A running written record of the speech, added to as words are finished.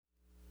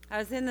I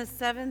was in the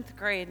 7th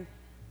grade,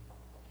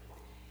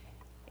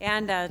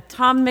 and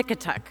Tom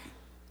Mikutuk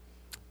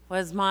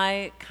was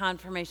my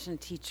confirmation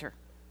teacher.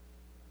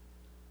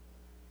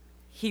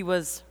 He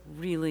was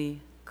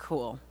really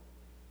cool.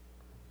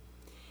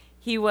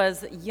 He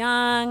was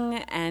young,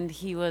 and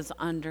he was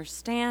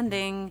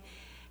understanding,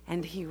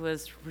 and he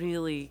was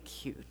really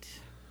cute.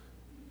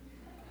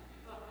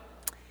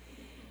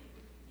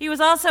 He was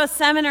also a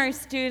seminary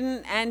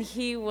student, and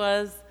he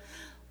was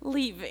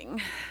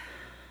leaving.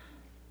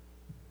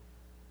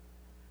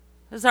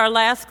 It was our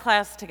last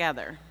class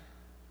together.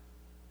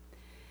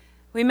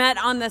 We met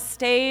on the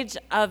stage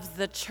of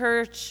the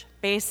church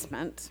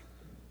basement.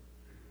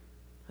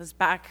 It was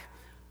back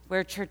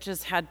where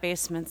churches had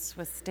basements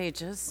with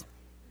stages.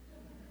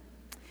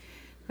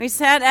 We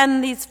sat in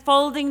these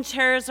folding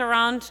chairs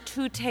around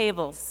 2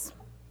 tables.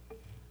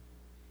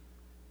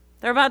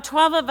 There were about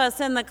 12 of us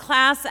in the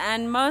class,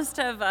 and most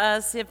of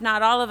us, if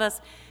not all of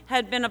us,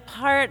 had been a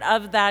part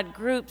of that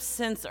group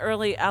since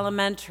early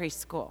elementary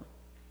school.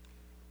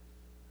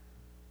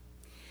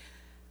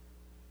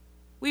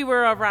 We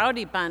were a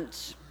rowdy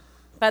bunch,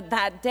 but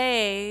that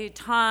day,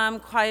 Tom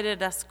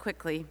quieted us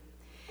quickly.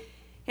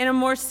 In a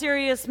more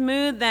serious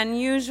mood than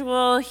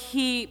usual,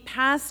 he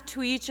passed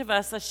to each of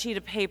us a sheet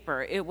of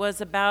paper. It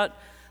was about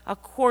a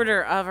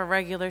quarter of a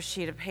regular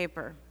sheet of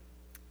paper.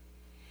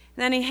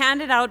 Then he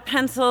handed out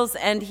pencils,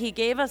 and he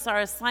gave us our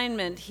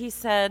assignment. He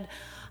said,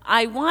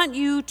 "I want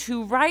you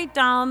to write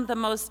down the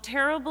most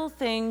terrible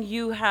thing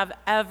you have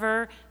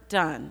ever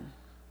done."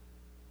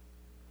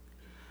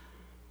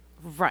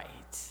 Right.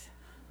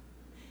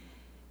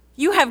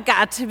 You have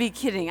got to be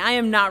kidding. I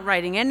am not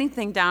writing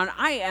anything down.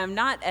 I am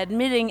not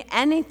admitting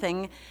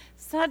anything.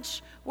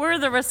 Such were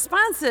the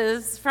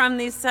responses from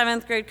these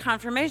 7th grade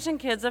confirmation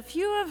kids, a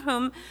few of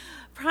whom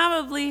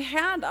probably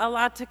had a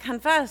lot to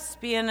confess,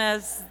 being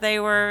as they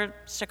were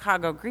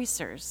Chicago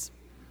greasers.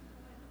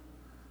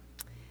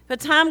 But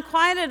Tom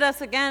quieted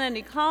us again, and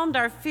he calmed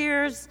our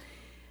fears.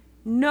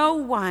 No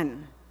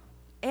one,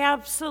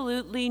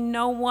 absolutely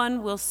no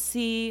one, will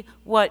see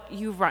what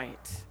you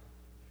write.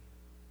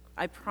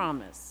 I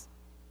promise.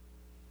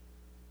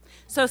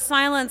 So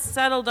silence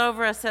settled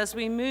over us as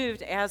we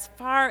moved as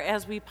far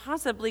as we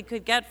possibly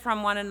could get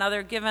from one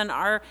another, given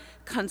our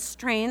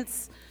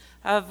constraints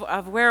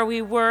of where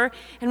we were.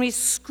 And we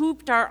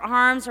scooped our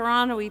arms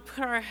around, and we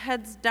put our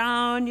heads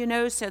down,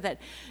 so that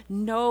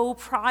no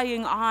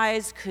prying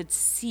eyes could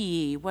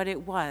see what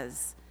it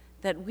was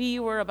that we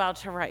were about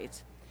to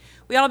write.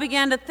 We all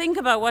began to think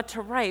about what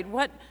to write,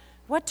 what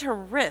to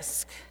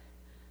risk,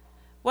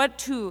 what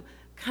to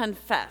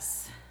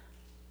confess.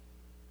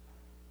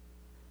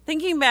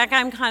 Thinking back,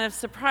 I'm kind of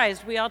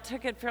surprised. We all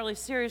took it fairly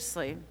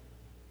seriously.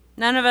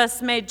 None of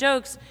us made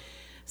jokes.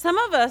 Some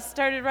of us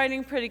started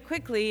writing pretty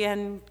quickly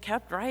and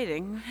kept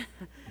writing.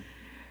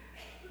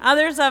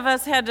 Others of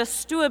us had to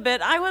stew a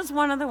bit. I was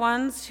one of the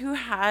ones who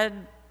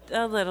had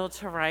a little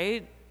to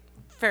write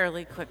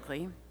fairly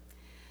quickly.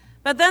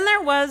 But then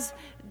there was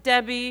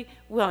Debbie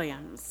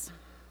Williams.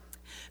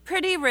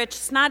 Pretty rich,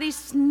 snotty,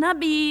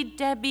 snubby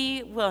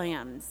Debbie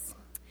Williams.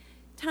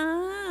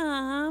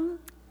 "Tom,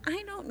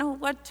 I don't know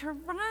what to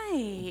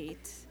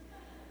write.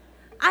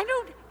 I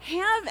don't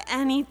have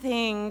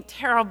anything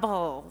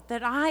terrible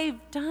that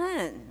I've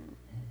done."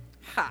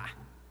 Ha!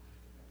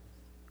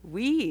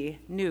 We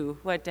knew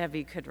what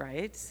Debbie could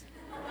write.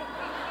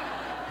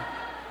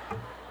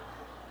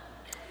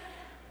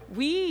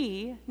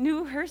 We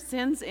knew her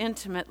sins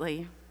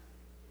intimately.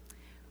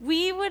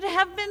 We would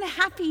have been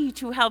happy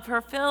to help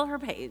her fill her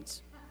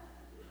page.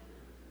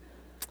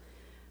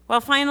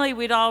 Well, finally,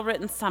 we'd all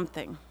written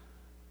something.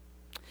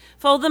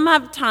 "Fold them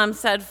up," Tom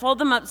said. "Fold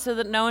them up so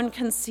that no one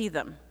can see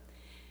them.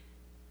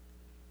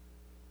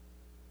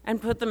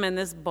 And put them in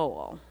this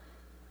bowl."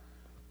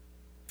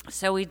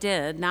 So we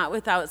did, not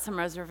without some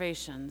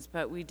reservations,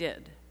 but we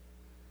did.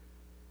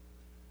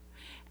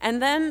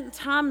 And then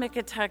Tom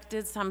Mikutuk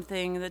did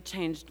something that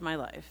changed my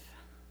life.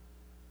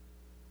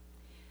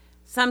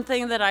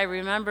 Something that I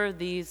remember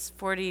these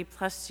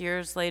 40-plus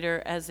years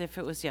later as if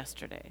it was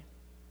yesterday.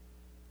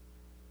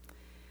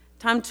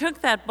 Tom took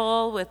that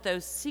bowl with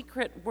those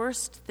secret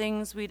worst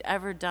things we'd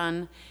ever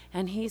done,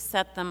 and he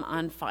set them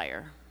on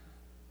fire.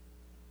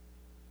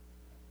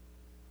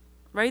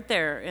 Right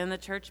there in the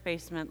church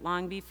basement,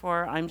 long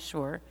before, I'm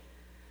sure,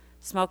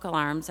 smoke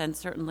alarms and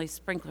certainly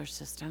sprinkler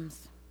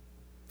systems.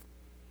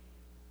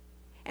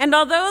 And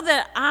although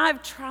that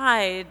I've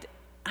tried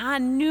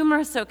on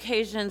numerous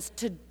occasions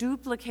to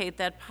duplicate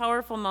that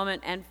powerful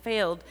moment and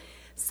failed,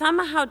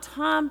 somehow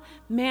Tom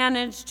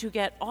managed to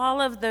get all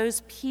of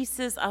those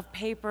pieces of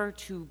paper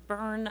to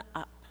burn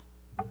up.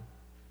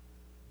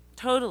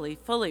 Totally,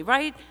 fully,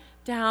 right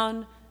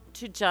down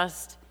to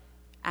just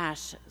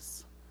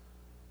ashes.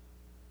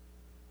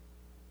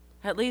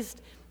 At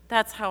least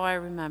that's how I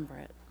remember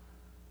it.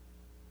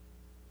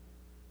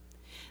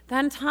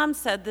 Then Tom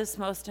said this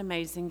most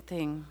amazing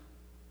thing.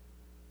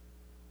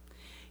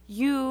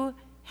 "You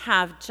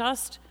have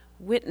just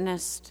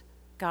witnessed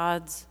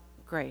God's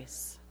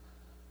grace.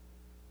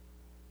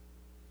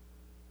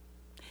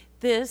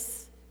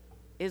 This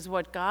is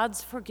what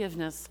God's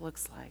forgiveness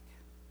looks like.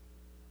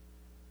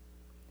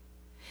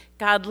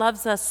 God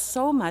loves us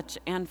so much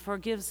and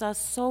forgives us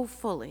so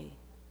fully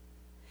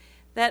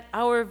that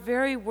our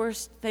very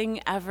worst thing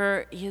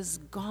ever is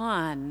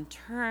gone,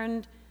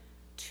 turned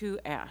to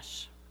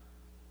ash.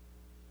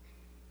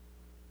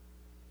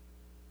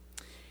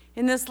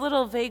 In this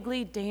little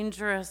vaguely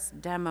dangerous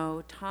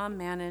demo, Tom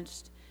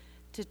managed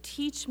to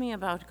teach me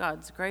about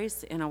God's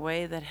grace in a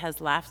way that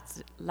has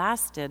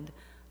lasted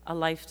a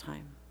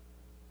lifetime.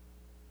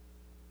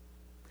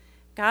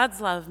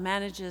 God's love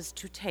manages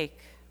to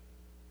take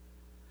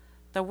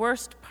the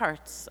worst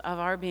parts of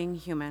our being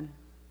human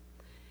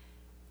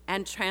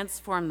and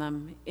transform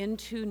them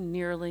into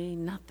nearly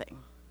nothing.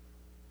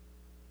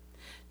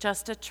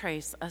 Just a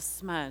trace, a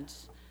smudge,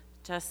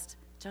 just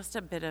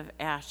a bit of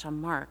ash, a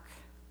mark.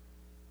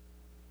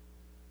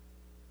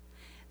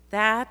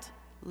 That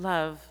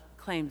love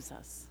claims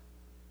us.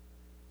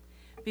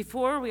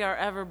 Before we are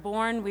ever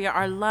born, we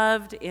are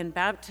loved in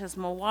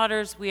baptismal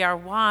waters, we are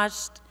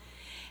washed,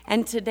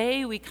 and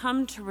today we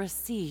come to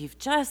receive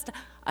just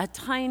a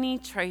tiny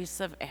trace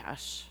of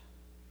ash,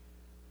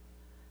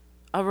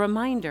 a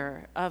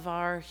reminder of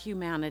our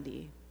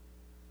humanity,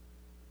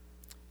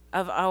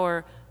 of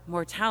our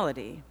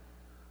mortality,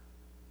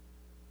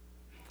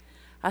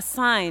 a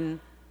sign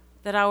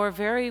that our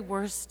very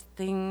worst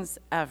things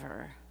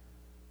ever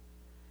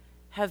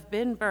have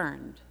been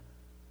burned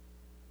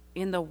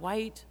in the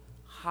white,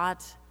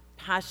 hot,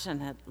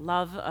 passionate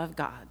love of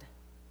God.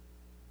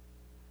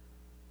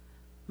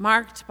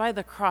 Marked by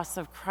the cross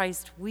of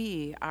Christ,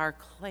 we are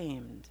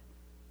claimed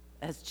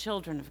as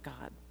children of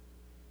God,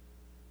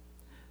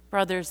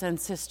 brothers and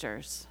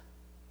sisters,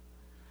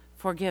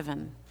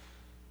 forgiven,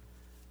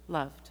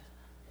 loved.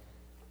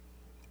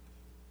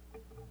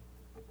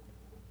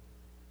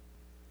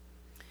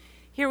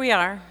 Here we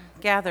are,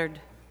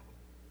 gathered,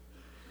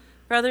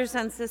 brothers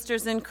and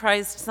sisters in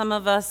Christ, some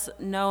of us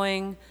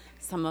knowing,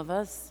 some of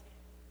us,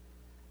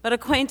 but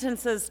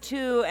acquaintances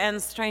too,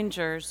 and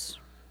strangers.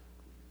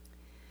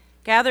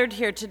 Gathered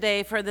here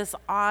today for this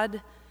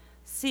odd,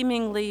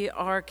 seemingly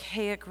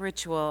archaic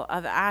ritual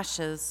of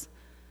ashes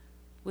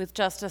with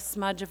just a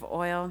smudge of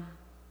oil.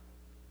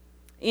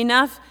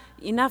 Enough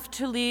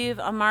to leave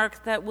a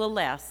mark that will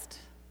last,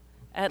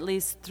 at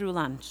least through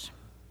lunch.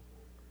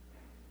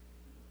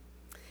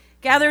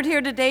 Gathered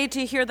here today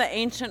to hear the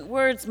ancient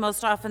words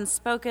most often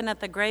spoken at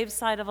the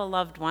graveside of a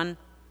loved one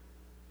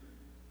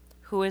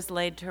who is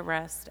laid to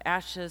rest.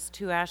 Ashes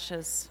to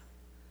ashes.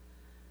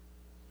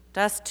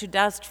 Dust to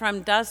dust,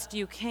 from dust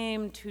you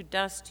came, to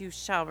dust you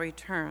shall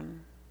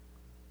return.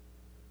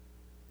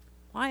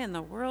 Why in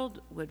the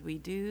world would we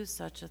do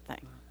such a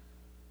thing?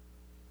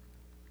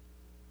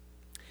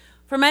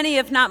 For many,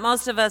 if not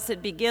most of us,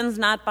 it begins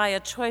not by a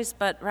choice,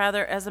 but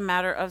rather as a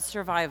matter of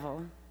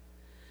survival.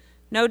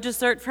 No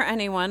dessert for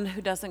anyone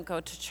who doesn't go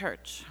to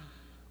church.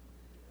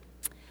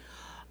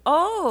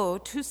 Oh,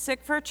 too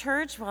sick for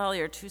church? Well,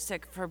 you're too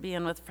sick for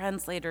being with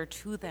friends later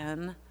too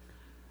then.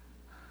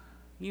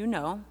 You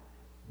know.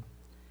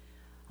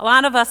 A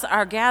lot of us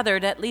are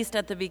gathered, at least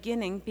at the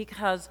beginning,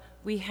 because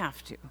we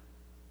have to.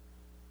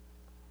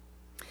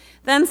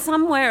 Then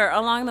somewhere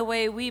along the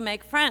way, we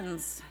make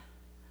friends.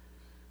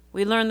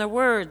 We learn the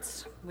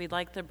words. We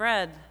like the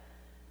bread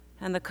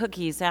and the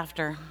cookies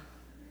after.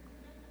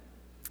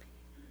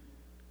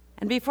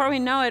 And before we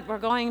know it, we're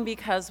going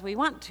because we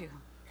want to.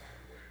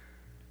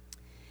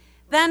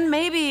 Then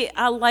maybe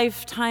a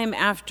lifetime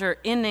after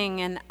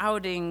inning and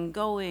outing,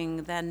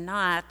 going, then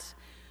not,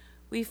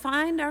 we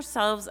find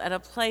ourselves at a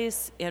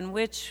place in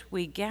which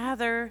we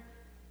gather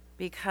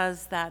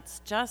because that's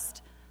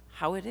just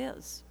how it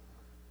is.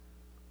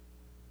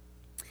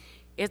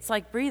 It's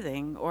like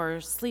breathing or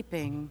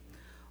sleeping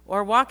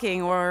or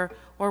walking or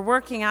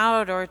working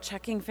out or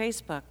checking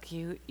Facebook.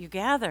 You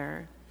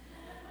gather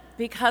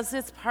because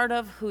it's part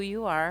of who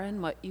you are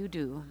and what you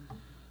do.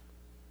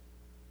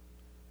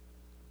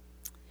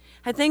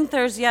 I think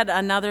there's yet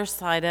another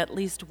side, at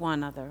least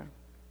one other.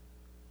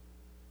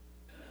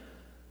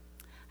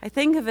 I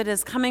think of it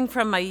as coming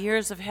from my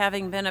years of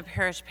having been a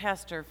parish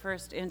pastor,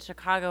 first in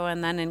Chicago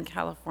and then in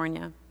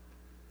California.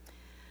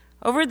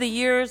 Over the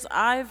years,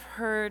 I've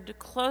heard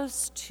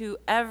close to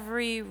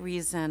every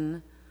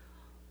reason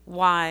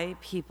why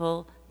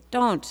people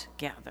don't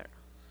gather.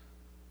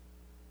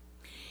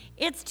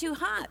 It's too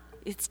hot.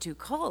 It's too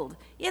cold.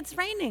 It's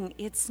raining.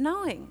 It's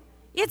snowing.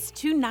 It's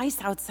too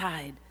nice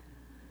outside.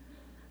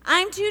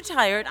 I'm too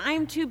tired.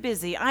 I'm too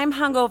busy. I'm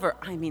hungover.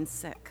 I mean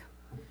sick.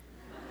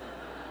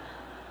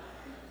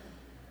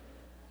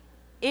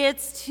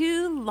 It's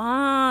too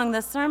long.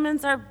 The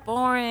sermons are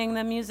boring.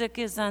 The music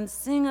is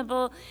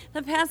unsingable.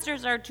 The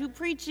pastors are too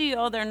preachy.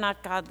 Oh, they're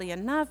not godly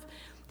enough.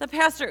 The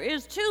pastor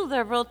is too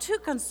liberal, too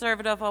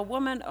conservative. A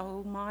woman,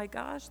 oh my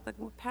gosh, the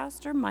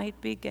pastor might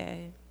be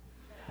gay.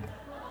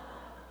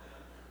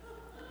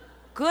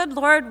 Good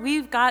Lord,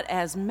 we've got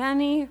as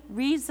many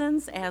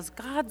reasons as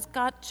God's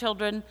got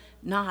children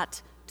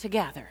not to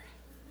gather.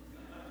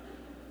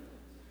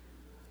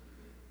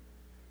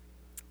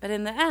 But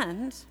in the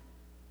end,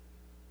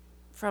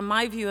 from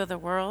my view of the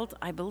world,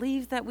 I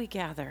believe that we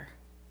gather.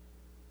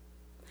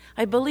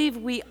 I believe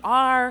we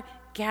are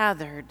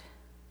gathered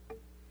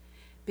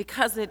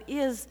because it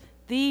is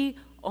the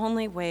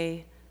only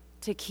way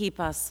to keep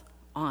us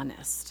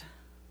honest.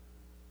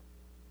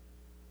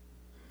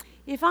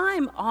 If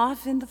I'm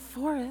off in the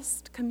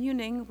forest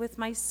communing with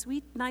my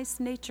sweet, nice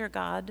nature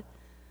God,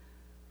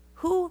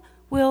 who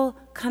will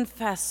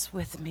confess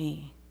with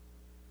me?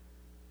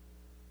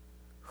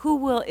 Who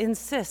will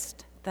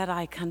insist that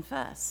I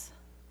confess?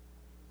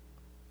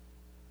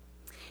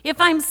 If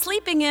I'm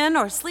sleeping in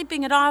or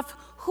sleeping it off,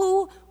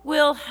 who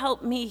will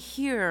help me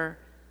hear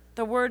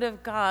the word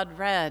of God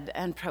read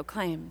and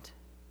proclaimed?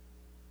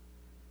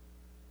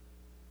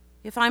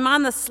 If I'm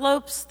on the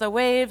slopes, the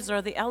waves, or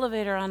the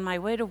elevator on my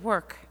way to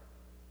work,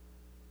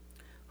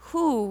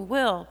 who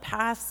will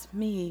pass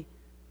me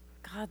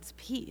God's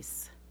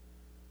peace?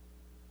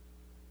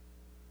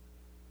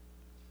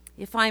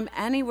 If I'm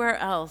anywhere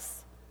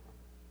else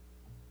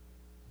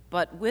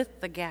but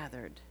with the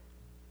gathered,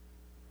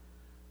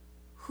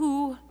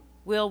 who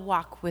will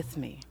walk with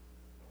me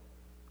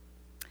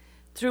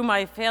through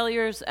my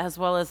failures as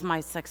well as my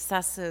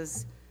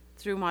successes,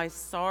 through my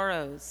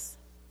sorrows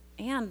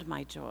and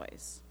my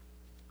joys?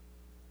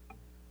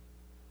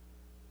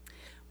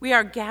 We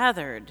are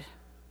gathered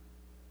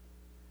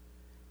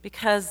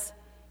because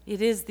it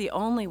is the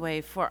only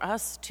way for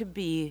us to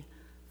be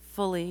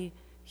fully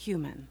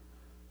human.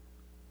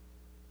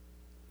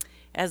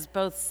 As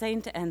both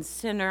saint and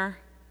sinner,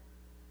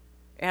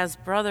 as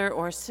brother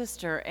or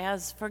sister,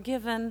 as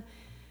forgiven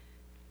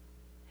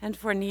and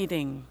for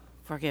needing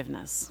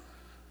forgiveness.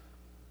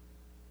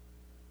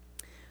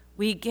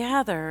 We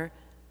gather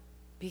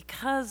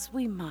because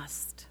we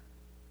must,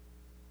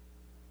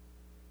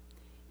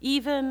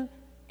 even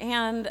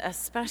and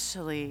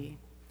especially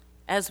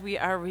as we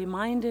are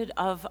reminded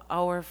of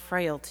our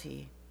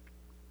frailty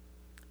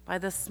by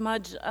the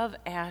smudge of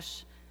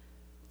ash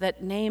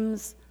that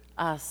names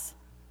us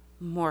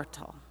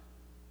mortal,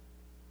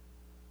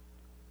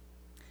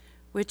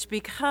 which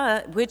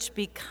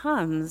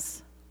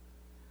becomes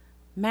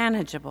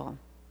manageable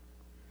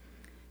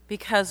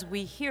because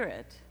we hear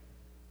it,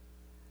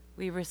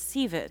 we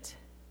receive it,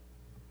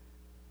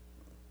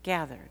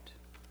 gathered.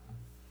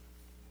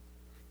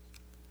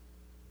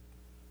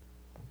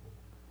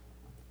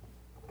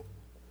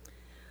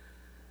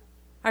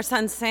 Our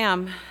son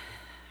Sam,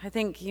 I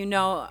think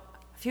a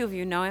few of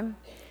you know him.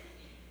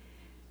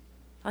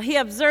 Well, he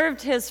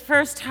observed his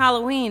first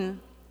Halloween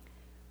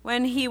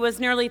when he was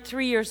nearly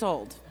 3 years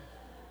old.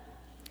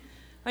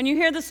 When you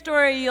hear the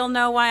story, you'll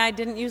know why I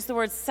didn't use the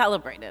word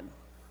celebrated.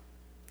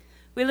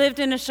 We lived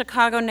in a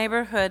Chicago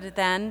neighborhood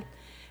then,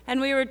 and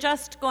we were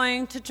just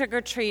going to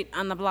trick-or-treat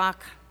on the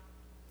block.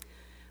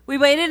 We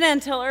waited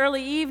until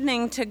early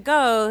evening to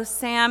go,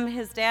 Sam,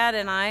 his dad,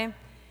 and I.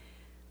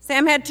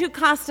 Sam had 2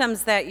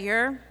 costumes that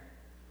year.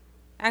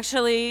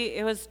 Actually,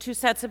 it was 2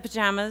 sets of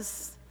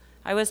pajamas.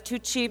 I was too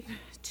cheap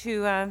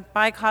to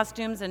buy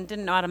costumes and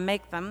didn't know how to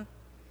make them.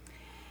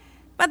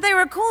 But they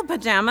were cool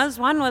pajamas.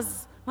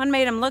 One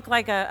made him look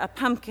like a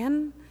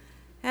pumpkin,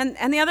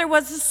 and the other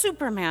was the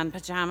Superman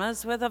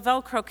pajamas with a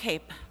Velcro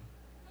cape.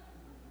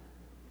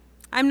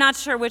 I'm not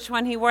sure which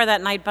one he wore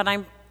that night, but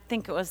I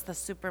think it was the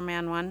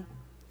Superman one.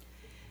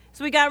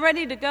 So we got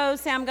ready to go.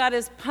 Sam got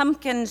his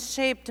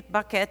pumpkin-shaped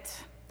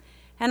bucket,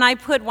 and I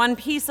put one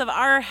piece of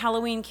our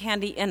Halloween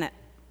candy in it,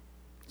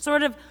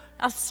 sort of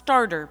a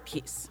starter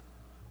piece.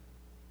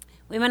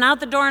 We went out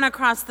the door and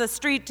across the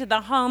street to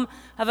the home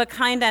of a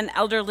kind and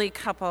elderly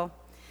couple.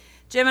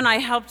 Jim and I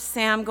helped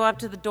Sam go up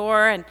to the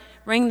door and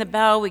ring the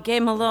bell. We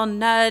gave him a little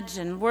nudge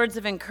and words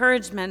of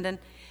encouragement,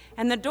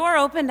 and the door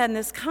opened and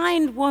this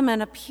kind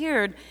woman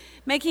appeared,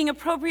 making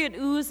appropriate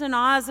oohs and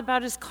ahs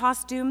about his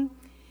costume.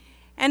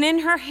 And in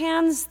her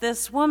hands,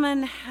 this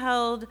woman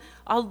held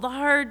a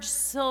large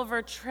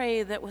silver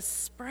tray that was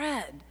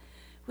spread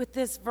with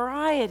this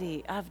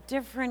variety of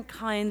different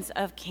kinds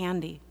of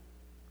candy.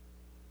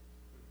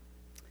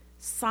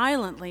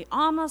 Silently,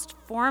 almost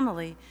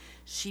formally,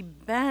 she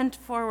bent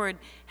forward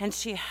and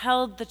she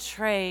held the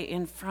tray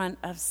in front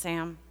of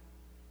Sam.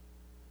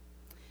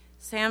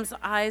 Sam's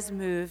eyes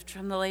moved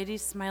from the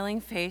lady's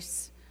smiling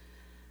face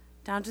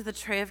down to the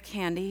tray of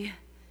candy,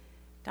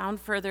 down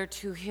further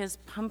to his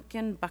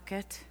pumpkin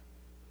bucket,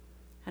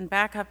 and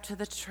back up to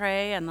the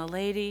tray and the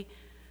lady.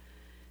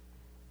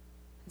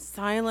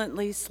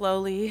 Silently,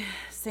 slowly,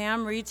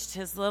 Sam reached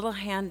his little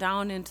hand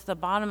down into the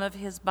bottom of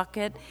his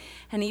bucket,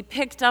 and he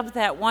picked up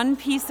that one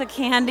piece of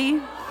candy,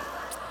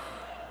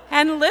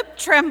 and lip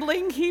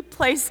trembling, he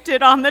placed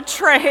it on the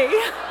tray.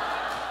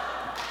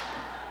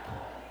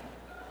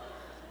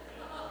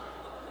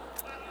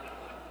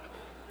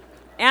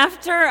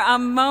 After a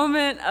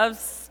moment of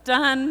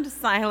stunned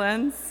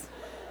silence,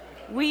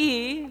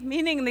 we,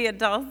 meaning the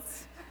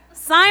adults,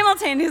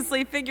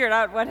 simultaneously figured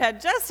out what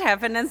had just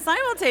happened, and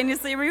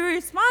simultaneously we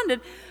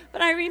responded.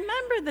 But I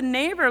remember the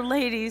neighbor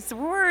lady's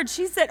words.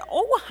 She said,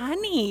 "Oh,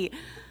 honey,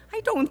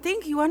 I don't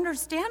think you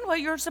understand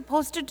what you're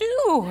supposed to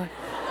do."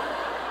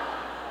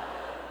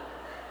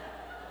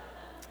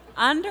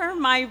 Under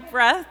my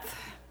breath,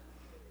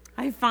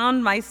 I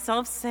found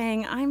myself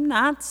saying, I'm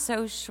not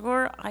so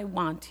sure I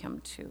want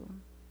him to.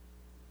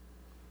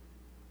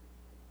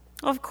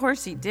 Of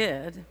course he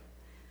did.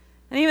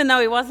 And even though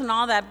he wasn't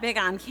all that big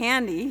on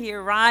candy, he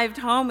arrived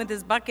home with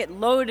his bucket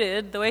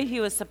loaded the way he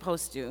was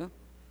supposed to.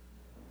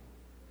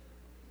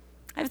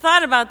 I've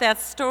thought about that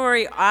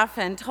story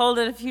often, told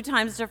it a few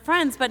times to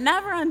friends, but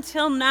never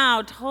until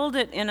now told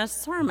it in a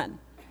sermon.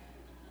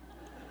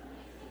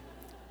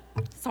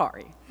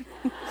 Sorry.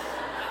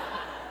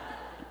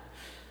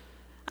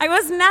 I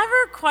was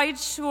never quite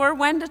sure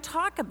when to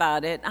talk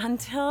about it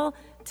until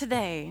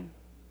today.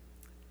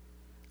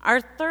 Our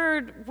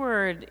third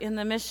word in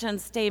the mission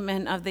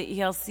statement of the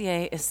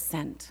ELCA is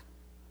sent.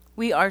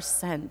 We are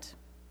sent.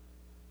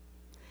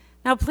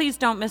 Now, please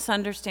don't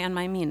misunderstand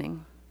my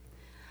meaning.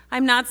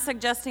 I'm not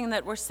suggesting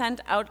that we're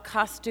sent out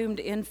costumed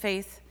in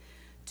faith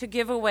to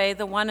give away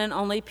the one and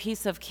only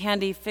piece of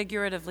candy,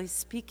 figuratively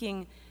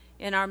speaking,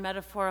 in our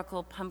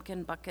metaphorical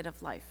pumpkin bucket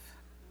of life.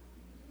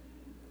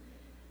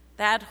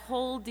 That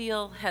whole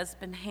deal has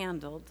been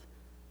handled,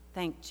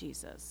 thank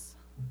Jesus.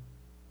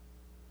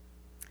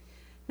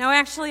 No,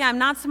 actually, I'm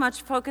not so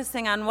much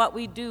focusing on what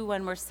we do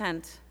when we're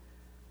sent.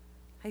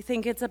 I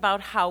think it's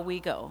about how we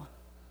go.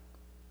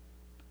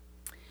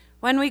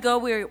 When we go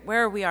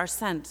where we are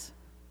sent,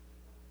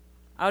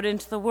 out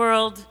into the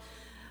world,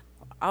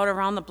 out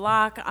around the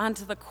block,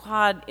 onto the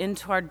quad,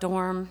 into our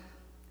dorm.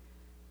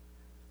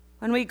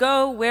 When we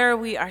go where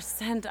we are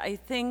sent, I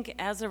think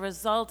as a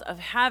result of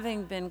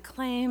having been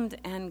claimed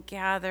and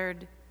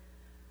gathered,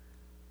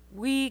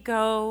 we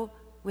go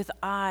with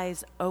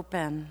eyes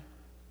open,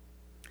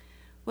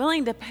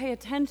 willing to pay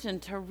attention,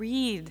 to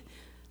read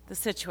the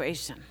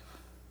situation.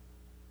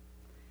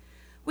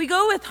 We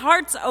go with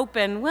hearts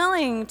open,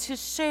 willing to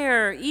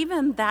share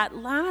even that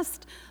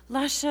last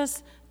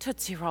luscious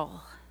Tootsie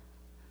Roll.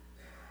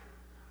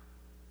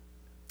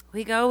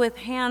 We go with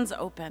hands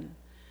open,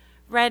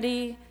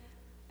 ready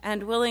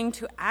and willing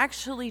to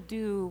actually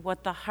do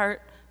what the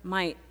heart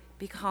might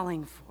be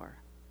calling for.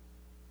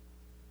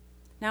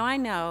 Now, I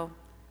know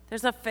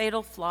there's a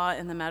fatal flaw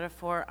in the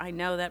metaphor. I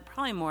know that,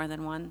 probably more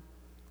than one.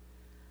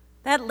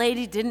 That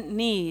lady didn't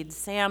need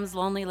Sam's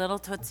lonely little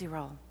Tootsie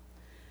Roll.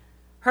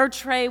 Her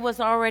tray was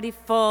already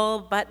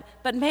full, but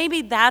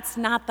maybe that's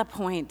not the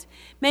point.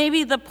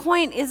 Maybe the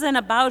point isn't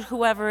about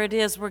whoever it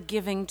is we're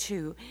giving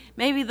to.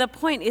 Maybe the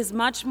point is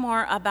much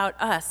more about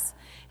us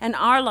and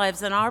our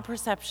lives and our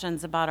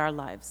perceptions about our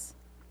lives.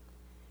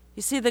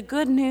 You see, the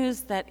good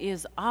news that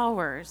is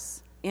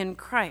ours in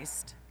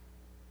Christ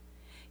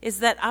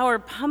is that our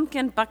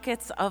pumpkin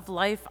buckets of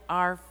life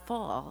are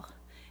full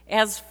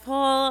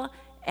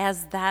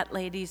as that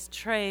lady's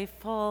tray,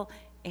 full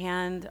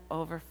and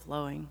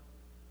overflowing.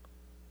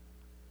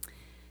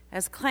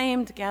 As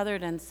claimed,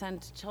 gathered, and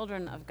sent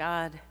children of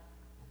God,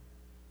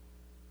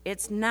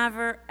 it's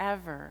never,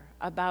 ever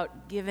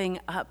about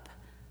giving up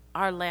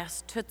our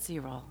last Tootsie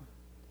Roll,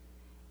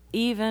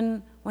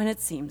 even when it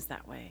seems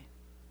that way.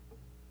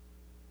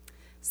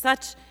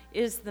 Such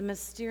is the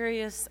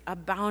mysterious,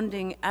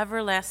 abounding,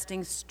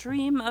 everlasting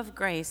stream of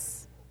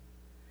grace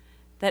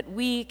that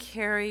we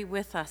carry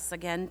with us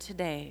again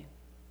today,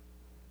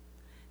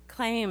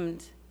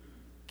 claimed,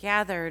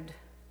 gathered,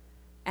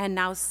 and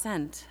now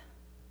sent.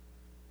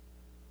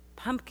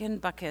 Pumpkin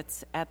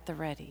buckets at the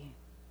ready.